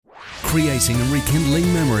creating and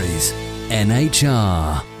rekindling memories.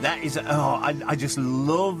 NHR. That is, I just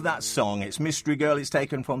love that song. It's Mystery Girl. It's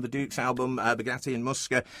taken from the Duke's album, Bugatti and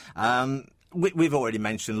Muska. We've already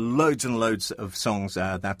mentioned loads and loads of songs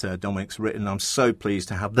that Dominic's written. I'm so pleased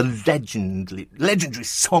to have the legendary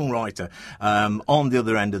songwriter on the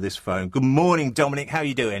other end of this phone. Good morning, Dominic. How are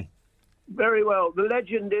you doing? Very well. The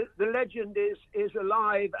legend is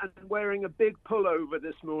alive and wearing a big pullover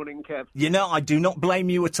this morning, Kev. You know, I do not blame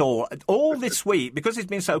you at all. All this week, because it's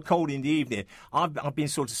been so cold in the evening, I've been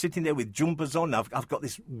sort of sitting there with jumpers on. I've got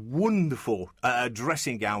this wonderful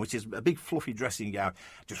dressing gown, which is a big fluffy dressing gown,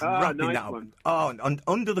 just wrapping nice that up. one. Oh, and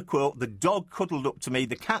under the quilt, the dog cuddled up to me,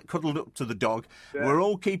 the cat cuddled up to the dog. Yeah. We're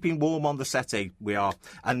all keeping warm on the settee, we are,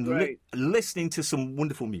 and listening to some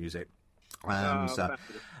wonderful music.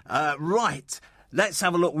 Right, let's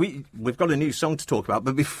have a look. We've got a new song to talk about,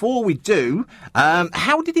 but before we do,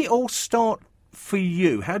 how did it all start for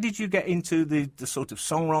you? How did you get into the sort of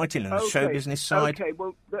songwriting and the show business side? Okay,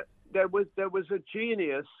 well, there was a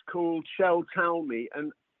genius called Shel Talmy,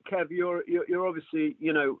 and Kev, you're obviously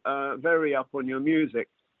very up on your music.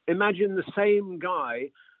 Imagine the same guy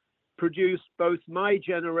produced both My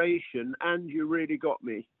Generation and You Really Got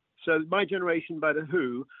Me. So My Generation by The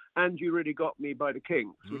Who and You Really Got Me by The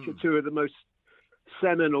Kinks, which are two of the most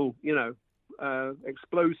seminal,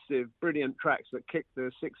 explosive, brilliant tracks that kicked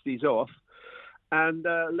the 60s off. And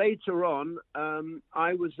later on,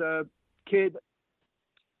 I was a kid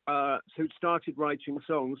who started writing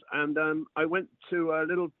songs, and I went to a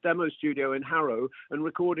little demo studio in Harrow and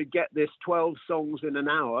recorded, get this, 12 songs in an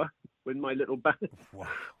hour with my little band.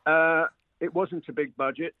 Wow. It wasn't a big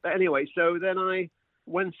budget. But anyway, so then I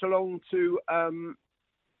went along to... Are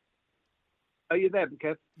you there,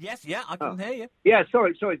 Kev? Yes, yeah, I can hear you. Yeah,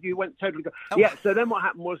 sorry, you went totally... Yeah, so then what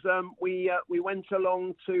happened was we went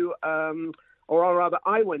along to... or rather,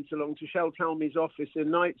 I went along to Shel Talmy's office in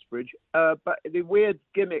Knightsbridge. But the weird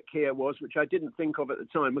gimmick here was, which I didn't think of at the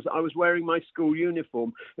time, was I was wearing my school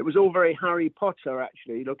uniform. It was all very Harry Potter,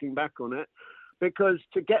 actually, looking back on it. Because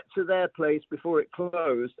to get to their place before it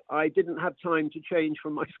closed, I didn't have time to change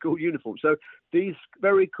from my school uniform. So these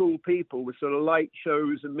very cool people with sort of light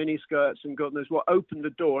shows and mini skirts and God knows what opened the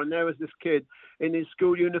door, and there was this kid in his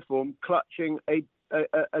school uniform clutching a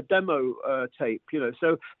demo tape,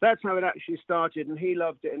 So that's how it actually started, and he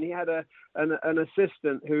loved it. And he had an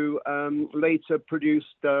assistant who later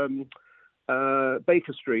produced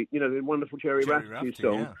Baker Street, the wonderful Jerry Rafferty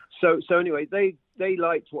song. Yeah. So anyway, they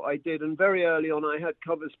liked what I did, and very early on I had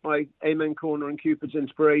covers by Amen Corner and Cupid's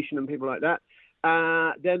Inspiration and people like that.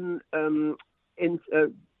 Then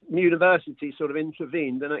university sort of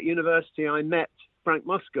intervened, and at university I met Frank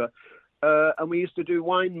Muska, and we used to do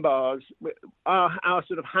wine bars. Our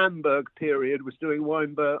sort of Hamburg period was doing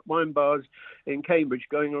wine bars in Cambridge,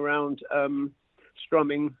 going around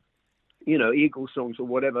strumming, Eagle songs or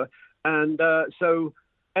whatever. And so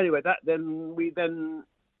anyway, we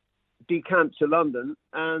decamped to London,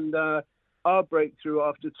 and our breakthrough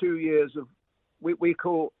after 2 years of we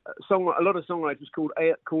call a lot of songwriters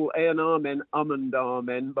call A&R men and R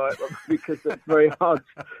men, because it's very hard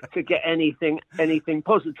to get anything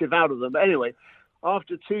positive out of them. But anyway,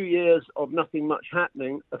 after 2 years of nothing much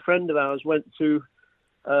happening, a friend of ours went to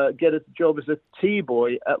get a job as a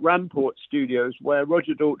T-boy at Ramport Studios, where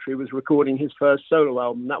Roger Daltrey was recording his first solo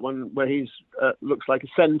album, that one where he's looks like a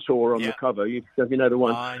centaur on the cover. You know the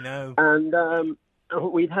one. I know. And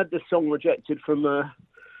we'd had this song rejected from a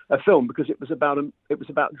film because it was about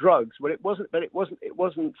drugs. Well, it wasn't.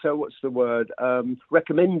 So what's the word?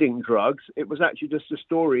 Recommending drugs. It was actually just a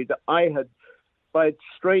story that I had, by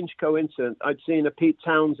strange coincidence, I'd seen a Pete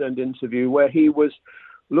Townsend interview where he was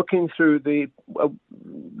looking through the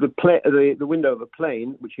window of a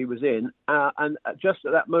plane, which he was in, and just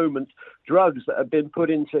at that moment, drugs that had been put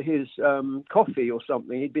into his coffee or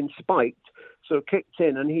something, he'd been spiked, sort of kicked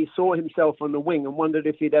in, and he saw himself on the wing and wondered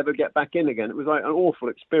if he'd ever get back in again. It was like an awful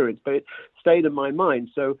experience, but it stayed in my mind.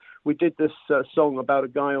 So we did this song about a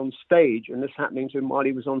guy on stage, and this happening to him while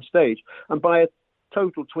he was on stage. And by a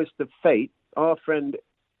total twist of fate, our friend,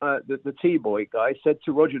 the T-boy guy, said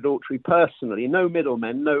to Roger Daltrey personally, no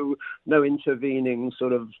middlemen, no intervening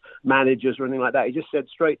sort of managers or anything like that. He just said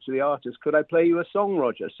straight to the artist, could I play you a song,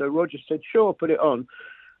 Roger? So Roger said, sure, put it on.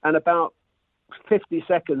 And about 50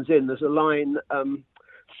 seconds in, there's a line,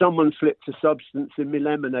 someone slipped a substance in me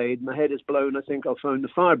lemonade, my head is blown, I think I'll phone the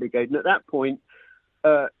fire brigade. And at that point,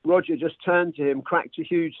 Roger just turned to him, cracked a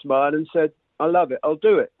huge smile and said, I love it, I'll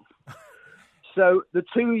do it. So the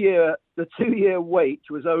two year wait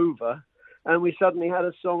was over, and we suddenly had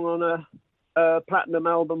a song on platinum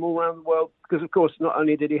album all around the world because, of course, not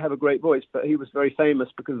only did he have a great voice, but he was very famous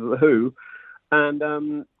because of The Who.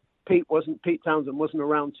 And Pete Townsend wasn't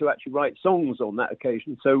around to actually write songs on that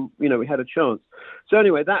occasion. So, we had a chance. So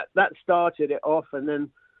anyway, that started it off, and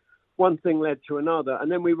then one thing led to another.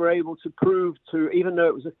 And then we were able to prove to, even though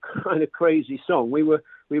it was a kind of crazy song, we were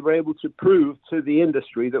able to prove to the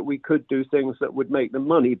industry that we could do things that would make them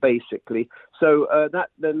money, basically. So that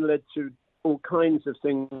then led to all kinds of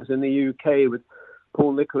things in the UK with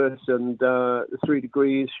Paul Nicholas and the 3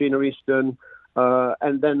 Degrees, Sheena Easton.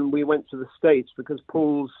 And then we went to the States because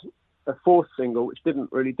Paul's fourth single, which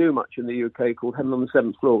didn't really do much in the UK, called Heaven on the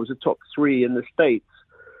Seventh Floor, was a top 3 in the States.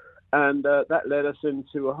 And that led us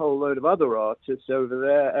into a whole load of other artists over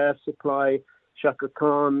there, Air Supply, Shaka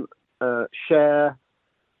Khan, Cher.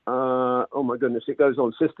 Oh my goodness, it goes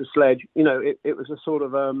on. Sister Sledge. It was a sort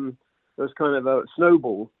of, it was kind of a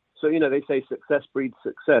snowball. So, they say success breeds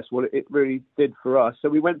success. Well, it really did for us. So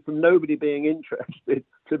we went from nobody being interested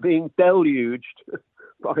to being deluged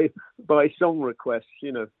by song requests,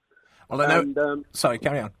 Well, I know. Sorry,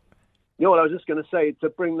 carry on. I was just going to say, to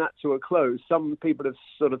bring that to a close, some people have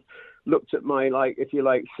sort of looked at my, if you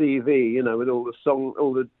like, CV, with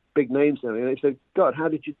all the big names and everything. And they said, God, how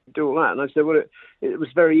did you do all that? And I said, well, it was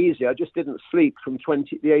very easy. I just didn't sleep from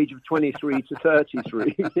the age of 23 to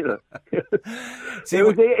 33, See,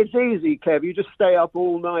 it's easy, Kev. You just stay up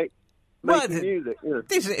all night making music.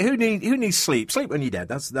 Who needs sleep? Sleep when you're dead.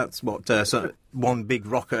 That's what one big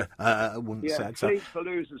rocker once said. Sleep for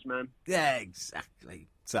losers, man. Yeah, exactly.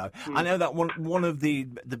 So I know that one of the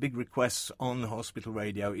big requests on Hospital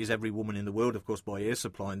Radio is Every Woman in the World, of course, by Air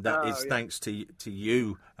Supply, and that is thanks to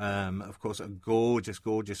you. Of course, a gorgeous,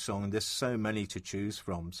 gorgeous song. There's so many to choose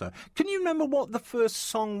from. So can you remember what the first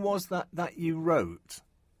song was that you wrote?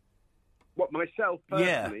 What, myself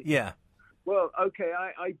personally? Yeah. Well, okay,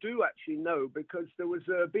 I do actually know, because there was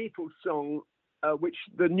a Beatles song, which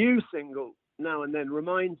the new single Now and Then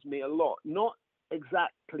reminds me a lot. Not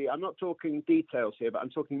exactly, I'm not talking details here, but I'm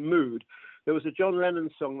talking mood. There was a John Lennon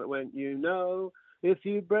song that went, if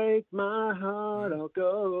you break my heart, I'll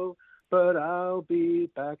go, but I'll be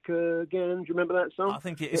back again. Do you remember that song? I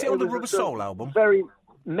think is it on the Rubber Soul album? Very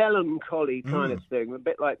melancholy kind of thing, a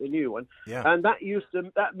bit like the new one. Yeah. And that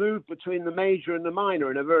moved between the major and the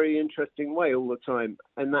minor in a very interesting way all the time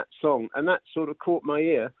in that song, and that sort of caught my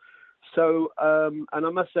ear. So, and I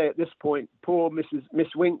must say at this point, poor Miss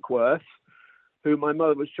Winkworth, who my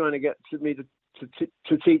mother was trying to get me to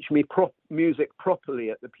teach me music properly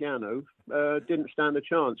at the piano, didn't stand a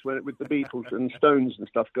chance with the Beatles and Stones and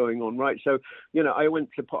stuff going on, right? So,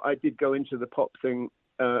 I did go into the pop thing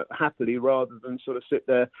happily, rather than sort of sit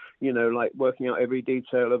there, like working out every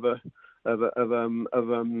detail of a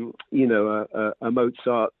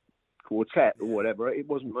Mozart quartet or whatever. It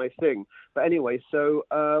wasn't my thing. But anyway, so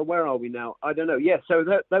where are we now? I don't know. Yeah, so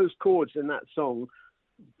those chords in that song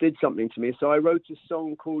did something to me. So I wrote a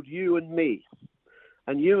song called You and Me.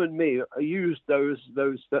 And You and Me, I used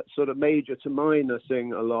that sort of major to minor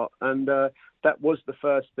thing a lot, and that was the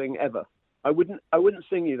first thing ever. I wouldn't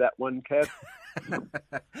sing you that one, Kev.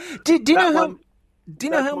 Do you know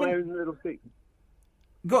how my many? Own little thing.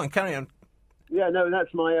 Go on, carry on. Yeah, no,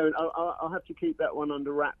 that's my own. I'll have to keep that one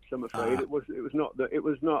under wraps, I'm afraid. It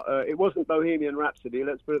wasn't Bohemian Rhapsody.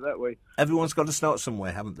 Let's put it that way. Everyone's got to start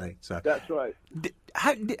somewhere, haven't they? So that's right.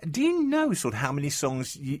 Do you know sort of how many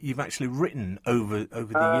songs you've actually written over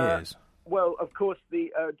the years? Well, of course,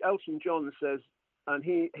 the Elton John says, and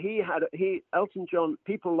Elton John.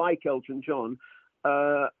 People like Elton John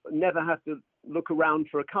never have to look around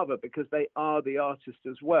for a cover, because they are the artist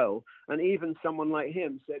as well. And even someone like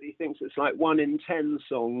him said he thinks it's like 1 in 10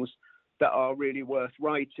 songs that are really worth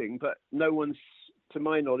writing, but no one's, to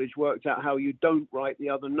my knowledge, worked out how you don't write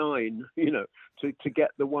the other 9, to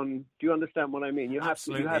get the one. Do you understand what I mean? You have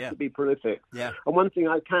to be prolific. Yeah. And one thing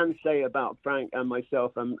I can say about Frank and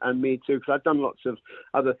myself and me too, because I've done lots of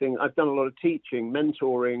other things. I've done a lot of teaching,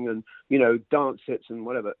 mentoring, and dance hits and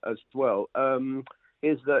whatever as well.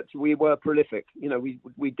 Is that we were prolific.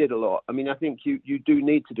 We did a lot. I mean, I think you do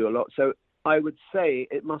need to do a lot. So I would say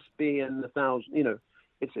it must be in the 1,000.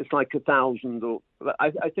 It's like 1,000, or I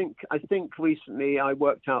think recently I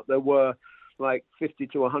worked out there were like 50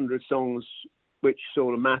 to 100 songs which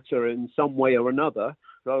sort of matter in some way or another.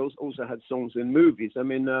 But I also had songs in movies. I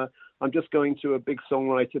mean, I'm just going to a big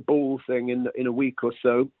songwriter ball thing in a week or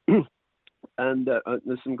so. And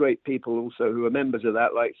there's some great people also who are members of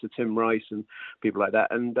that, like Sir Tim Rice and people like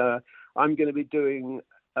that. And I'm going to be doing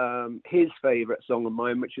his favourite song of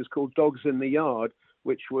mine, which is called Dogs in the Yard,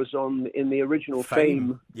 which was in the original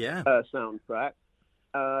Fame soundtrack.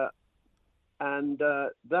 And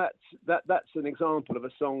that's an example of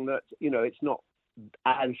a song that, it's not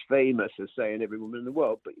as famous as, say, In Every Woman in the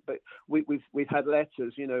World, but we've had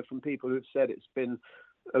letters, from people who've said it's been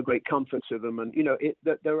a great comfort to them, and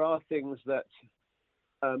that there are things that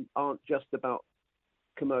aren't just about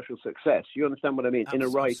commercial success. You understand what I mean?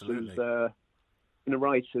 Absolutely. In a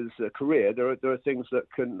writer's career, there are things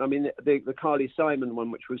that can. I mean, the Carly Simon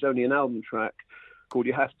one, which was only an album track, called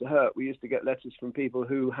You Have to Hurt, we used to get letters from people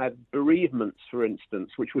who had bereavements, for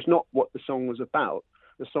instance, which was not what the song was about.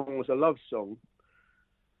 The song was a love song,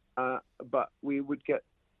 but we would get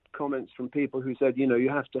comments from people who said, you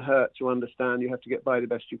have to hurt to understand, you have to get by the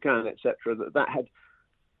best you can, etc. That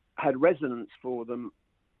had resonance for them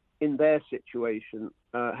in their situation,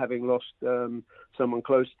 having lost someone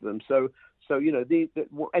close to them. So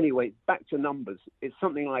anyway, back to numbers. It's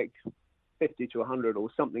something like 50 to 100 or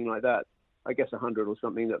something like that. I guess 100 or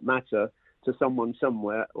something that matter to someone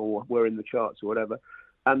somewhere, or were in the charts or whatever.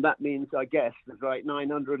 And that means, I guess, there's like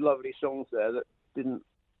 900 lovely songs there that didn't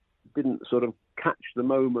sort of catch the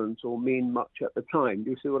moment or mean much at the time. Do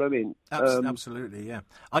you see what I mean? Absolutely, yeah.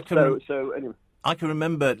 Anyway. I can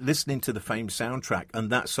remember listening to the famed soundtrack and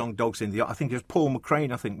that song "Dogs in the Yard." I think it was Paul McCrane,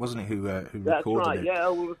 wasn't it, who recorded it? That's right.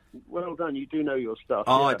 Yeah. Well done. You do know your stuff.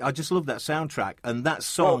 Oh, yeah. I just love that soundtrack, and that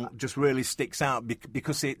song just really sticks out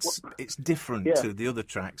because it's different to the other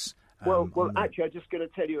tracks. Well, actually, I'm just going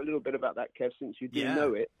to tell you a little bit about that, Kev, since you do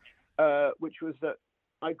know it, which was that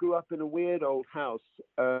I grew up in a weird old house.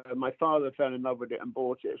 My father fell in love with it and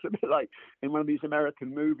bought it. It's a bit like in one of these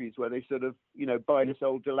American movies where they sort of, buy this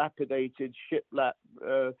old dilapidated shiplap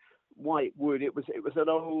white wood. It was an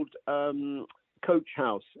old coach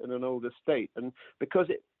house in an old estate, and because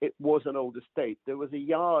it was an old estate, there was a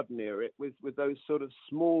yard near it with those sort of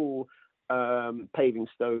small paving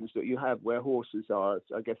stones that you have where horses are.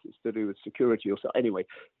 I guess it's to do with security or so. Anyway,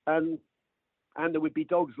 and there would be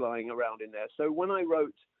dogs lying around in there. So when I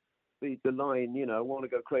wrote the line, I want to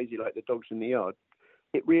go crazy like the dogs in the yard,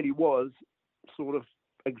 it really was sort of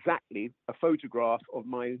exactly a photograph of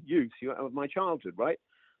my youth, of my childhood, right?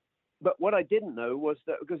 But what I didn't know was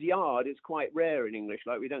that, because yard is quite rare in English,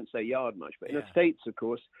 like we don't say yard much, but in the States, of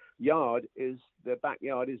course, yard is their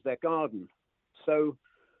backyard, is their garden. So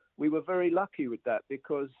we were very lucky with that,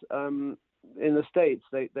 because in the States,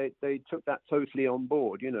 they took that totally on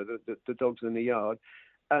board, the dogs in the yard.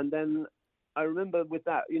 And then I remember with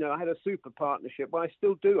that, I had a super partnership. Well, I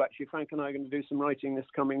still do, actually. Frank and I are going to do some writing this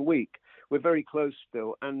coming week. We're very close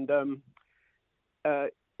still. And a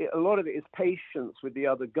lot of it is patience with the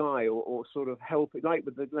other guy, or sort of help, like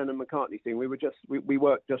with the Lennon McCartney thing. We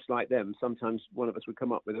worked just like them. Sometimes one of us would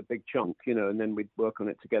come up with a big chunk, and then we'd work on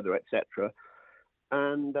it together, etc.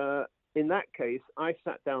 And in that case, I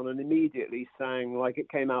sat down and immediately sang, like it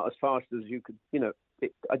came out as fast as you could,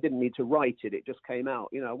 I didn't need to write it. It just came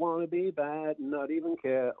out, I want to be bad and not even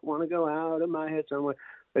care. I want to go out of my head somewhere,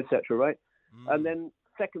 etc. Right? And then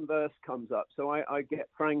second verse comes up. So I get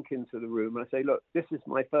Frank into the room and I say, look, this is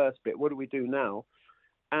my first bit. What do we do now?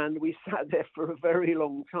 And we sat there for a very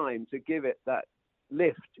long time to give it that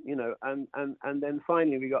lift, and then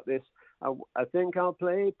finally we got this, I think I'll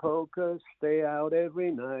play poker, stay out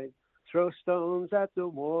every night, throw stones at the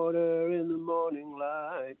water in the morning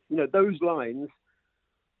light. Those lines,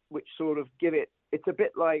 which sort of give it, it's a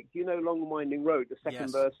bit like, Long and Winding Road, the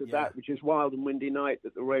second verse of that, which is wild and windy night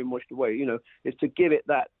that the rain washed away, is to give it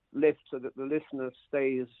that lift so that the listener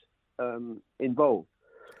stays involved.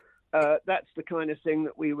 That's the kind of thing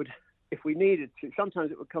that we would, if we needed to,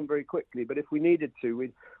 sometimes it would come very quickly, but if we needed to,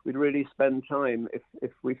 we'd really spend time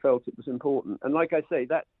if we felt it was important. And like I say,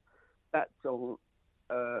 that song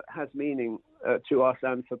has meaning to us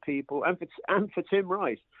and for people, and for Tim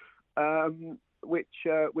Rice, which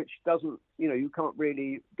doesn't, you can't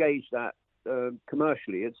really gauge that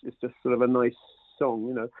commercially. It's just sort of a nice song,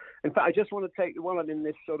 In fact, I just want to take, while I'm in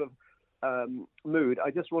this sort of mood,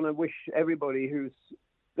 I just want to wish everybody who's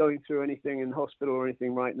going through anything in hospital or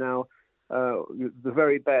anything right now the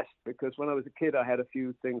very best, because when I was a kid, I had a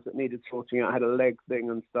few things that needed sorting out. I had a leg thing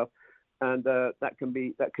and stuff. And that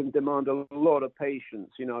can demand a lot of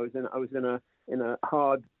patience. I was in a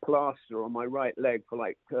hard plaster on my right leg for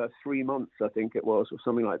like 3 months, I think it was, or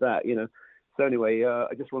something like that. So anyway,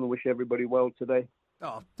 I just want to wish everybody well today.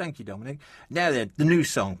 Oh, thank you, Dominic. Now then, the new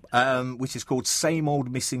song, which is called Same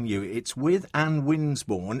Old Missing You. It's with Ann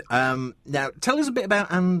Winsborn. Now, tell us a bit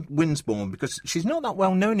about Ann Winsborn, because she's not that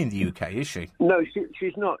well known in the UK, is she? No,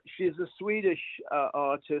 she's not. She's a Swedish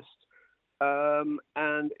artist.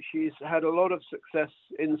 And she's had a lot of success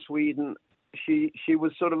in Sweden. She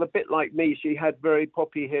was sort of a bit like me. She had very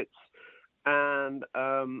poppy hits, and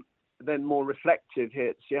then more reflective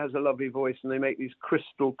hits. She has a lovely voice, and they make these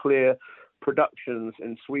crystal clear productions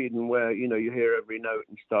in Sweden where, you know, you hear every note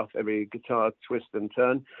and stuff, every guitar twist and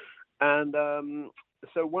turn. And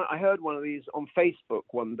so I heard one of these on Facebook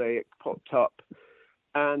one day. It popped up,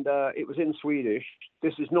 and it was in Swedish.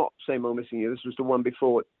 This is not Same Old Missing You. This was the one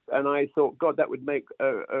before. And I thought, God, that would make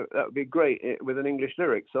that would be great with an English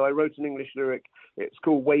lyric. So I wrote an English lyric. It's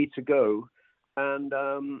called Way to Go, and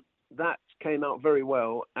that came out very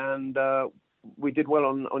well. And we did well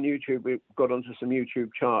on YouTube. We got onto some YouTube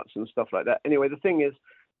charts and stuff like that. Anyway, the thing is,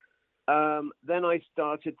 then I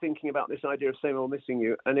started thinking about this idea of Same Old Missing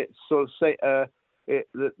You, and it's sort of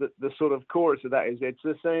the sort of chorus of that is, it's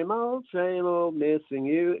the same old missing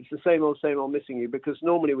you. It's the same old missing you, because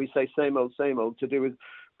normally we say same old to do with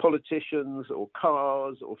politicians or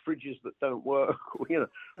cars or fridges that don't work, or, you know,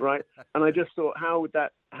 right? And I just thought, how would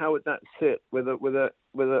that sit with a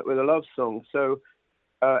love song? So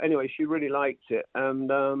anyway, she really liked it,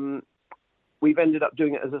 and we've ended up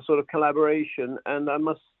doing it as a sort of collaboration, and I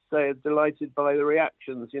must say, delighted by the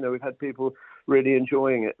reactions. You know, we've had people really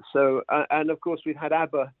enjoying it. So, and of course, we've had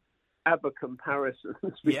ABBA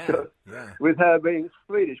comparisons with her being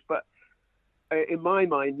Swedish. But in my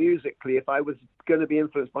mind, musically, if I was going to be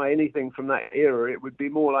influenced by anything from that era, it would be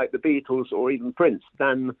more like the Beatles or even Prince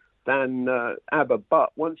than ABBA.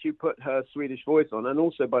 But once you put her Swedish voice on, and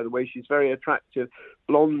also, by the way, she's very attractive,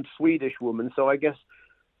 blonde Swedish woman. So I guess,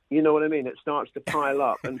 you know what I mean? It starts to pile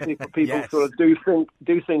up, and people yes. sort of do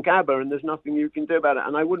think ABBA, and there's nothing you can do about it.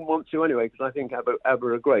 And I wouldn't want to anyway, because I think ABBA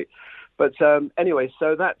are great. But anyway,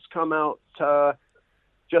 so that's come out. I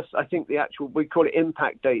think the actual, we call it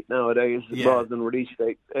impact date nowadays rather than release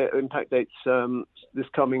date. Impact date's this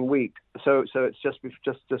coming week, so it's just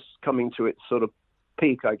coming to its sort of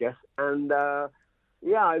peak, I guess. And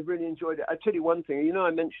yeah, I really enjoyed it. I tell you one thing, you know, I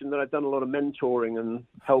mentioned that I've done a lot of mentoring and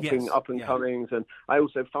helping up and comings, and I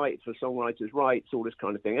also fight for songwriters' rights, all this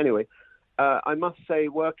kind of thing. Anyway, I must say,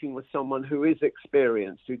 working with someone who is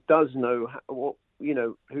experienced, who does know what, you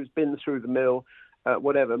know, who's been through the mill,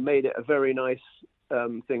 whatever, made it a very nice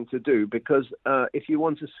thing to do, because if you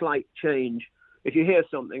want a slight change, if you hear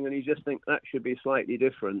something and you just think that should be slightly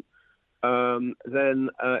different, then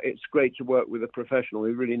it's great to work with a professional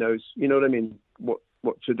who really knows, you know what I mean,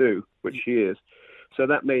 what to do, which she is. So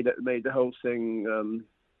that made the whole thing.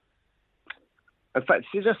 In fact,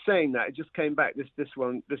 just saying that, it just came back this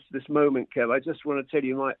moment, Kev. I just want to tell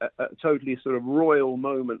you a totally sort of royal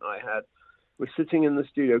moment I had. We're sitting in the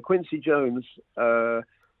studio. Quincy Jones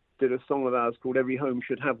did a song of ours called "Every Home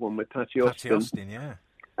Should Have One" with Patty Austin, yeah.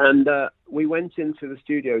 And we went into the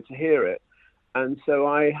studio to hear it. And so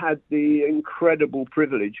I had the incredible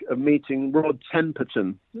privilege of meeting Rod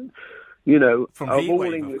Temperton, you know, of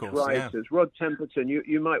all English writers. Yeah. Rod Temperton,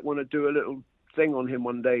 you might want to do a little thing on him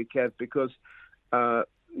one day, Kev, because I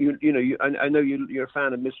know you're a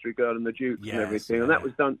fan of Mystery Girl and the Dukes and everything, and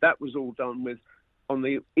that was all done with, on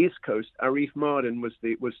the East Coast, Arif Mardin was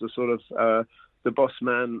the sort of the boss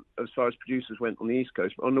man as far as producers went on the East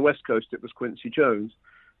Coast. On the West Coast, it was Quincy Jones.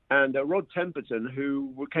 And Rod Temperton,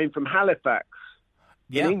 who came from Halifax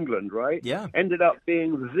in England, right? Yeah. Ended up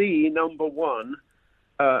being the number one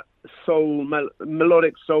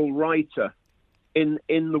melodic soul writer in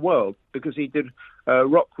the world, because he did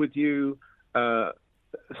Rock With You,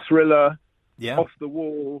 Thriller, Off the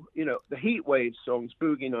Wall, you know, the Heatwave songs,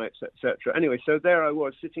 Boogie Nights, etc. Anyway, so there I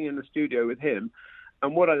was sitting in the studio with him,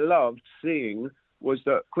 and what I loved seeing was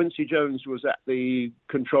that Quincy Jones was at the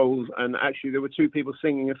controls, and actually there were two people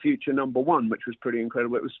singing a future number one, which was pretty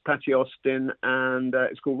incredible. It was Patty Austin, and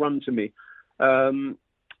it's called Run to Me. Run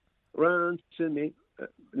to Me.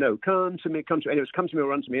 No, Come to Me. Anyway, it was Come to Me or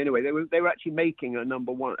Run to Me. Anyway, they were actually making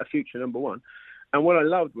a future number one. And what I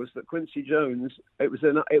loved was that Quincy Jones, it was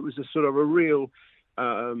a sort of a real,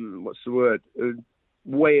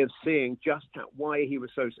 way of seeing just why he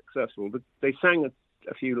was so successful. They sang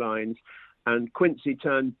a few lines, and Quincy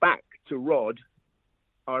turned back to Rod,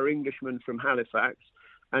 our Englishman from Halifax,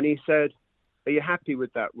 and he said, "Are you happy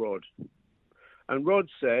with that, Rod?" And Rod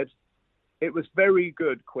said, "It was very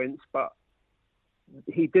good, Quince, but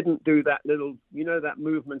he didn't do that little, you know, that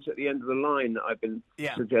movement at the end of the line that I've been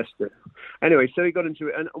suggesting." Anyway, so he got into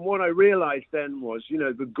it. And what I realized then was, you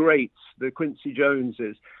know, the greats, the Quincy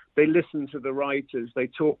Joneses, they listen to the writers, they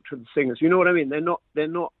talk to the singers. You know what I mean? They're not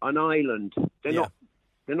an island.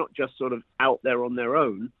 They're not just sort of out there on their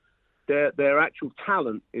own. Their actual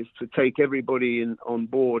talent is to take everybody on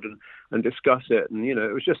board and discuss it. And, you know,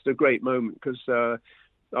 it was just a great moment, because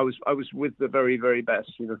I was with the very, very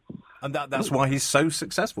best, you know. And that's why he's so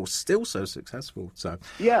successful, still so successful. So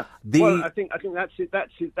yeah, well, I think that's it.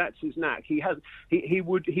 That's his knack. He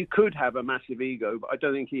could have a massive ego, but I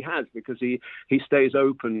don't think he has, because he stays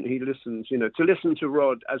open. He listens, you know. To listen to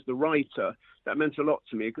Rod as the writer, that meant a lot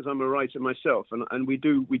to me, because I'm a writer myself, and we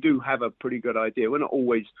do have a pretty good idea. We're not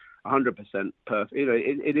always 100% perfect. You know,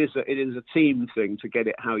 it is a team thing to get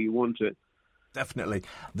it how you want it. Definitely.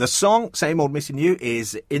 The song, Same Old Missing You,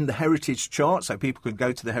 is in the Heritage Chart, so people can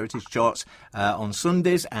go to the Heritage Charts on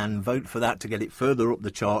Sundays and vote for that to get it further up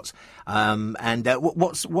the charts.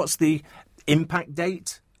 What's the impact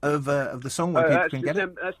date of the song when people can get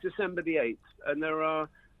it? That's December the 8th, and there are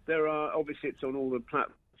obviously it's on all the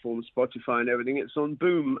platforms, Spotify and everything. It's on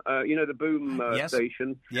Boom, the Boom yes.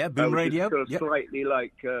 station. Yeah, Boom Radio. Is sort of slightly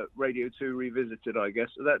like Radio 2 Revisited, I guess.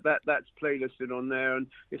 So that's playlisted on there, and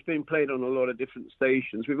it's been played on a lot of different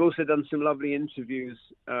stations. We've also done some lovely interviews.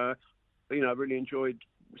 I've really enjoyed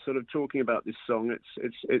sort of talking about this song.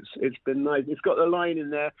 It's been nice. It's got a line in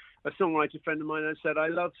there. A songwriter friend of mine said, "I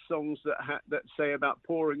love songs that say about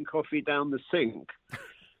pouring coffee down the sink."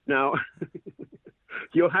 Now,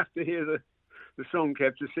 you'll have to hear the song,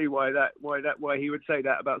 Kev, to see why he would say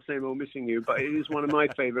that about Same Old Missing You, but it is one of my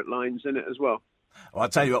favourite lines in it as well. Well, I'll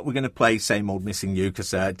tell you what, we're going to play Same Old Missing You,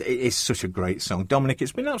 because it is such a great song. Dominic,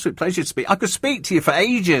 it's been an absolute pleasure to speak. I could speak to you for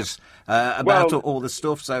ages about all the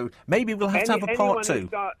stuff, so maybe we'll have to have a part two.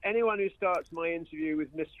 Anyone who starts my interview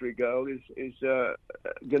with Mystery Girl is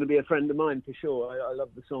going to be a friend of mine for sure. I love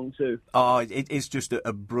the song too. Oh, it's just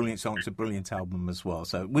a brilliant song. It's a brilliant album as well,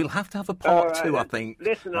 so we'll have to have a part two, I think.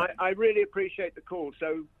 Listen, I really appreciate the call,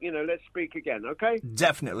 so, let's speak again, okay?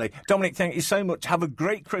 Definitely. Dominic, thank you so much. Have a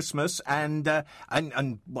great Christmas, and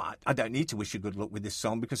well, I don't need to wish you good luck with this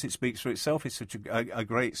song, because it speaks for itself. It's such a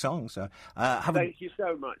great song. So thank you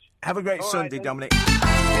so much. Have a great Sunday, Dominic.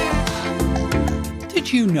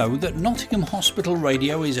 Did you know that Nottingham Hospital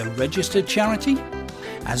Radio is a registered charity?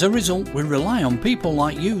 As a result, we rely on people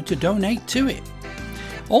like you to donate to it.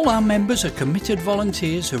 All our members are committed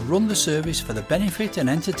volunteers who run the service for the benefit and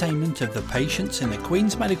entertainment of the patients in the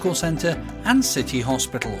Queen's Medical Centre and City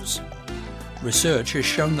Hospitals. Research has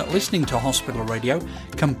shown that listening to hospital radio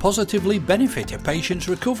can positively benefit a patient's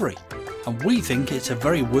recovery, and we think it's a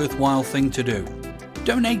very worthwhile thing to do.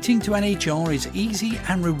 Donating to NHR is easy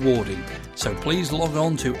and rewarding, so please log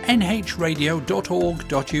on to nhradio.org.uk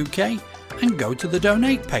and go to the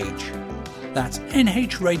donate page. That's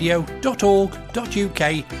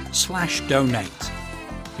nhradio.org.uk/donate.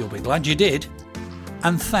 You'll be glad you did,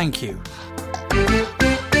 and thank you.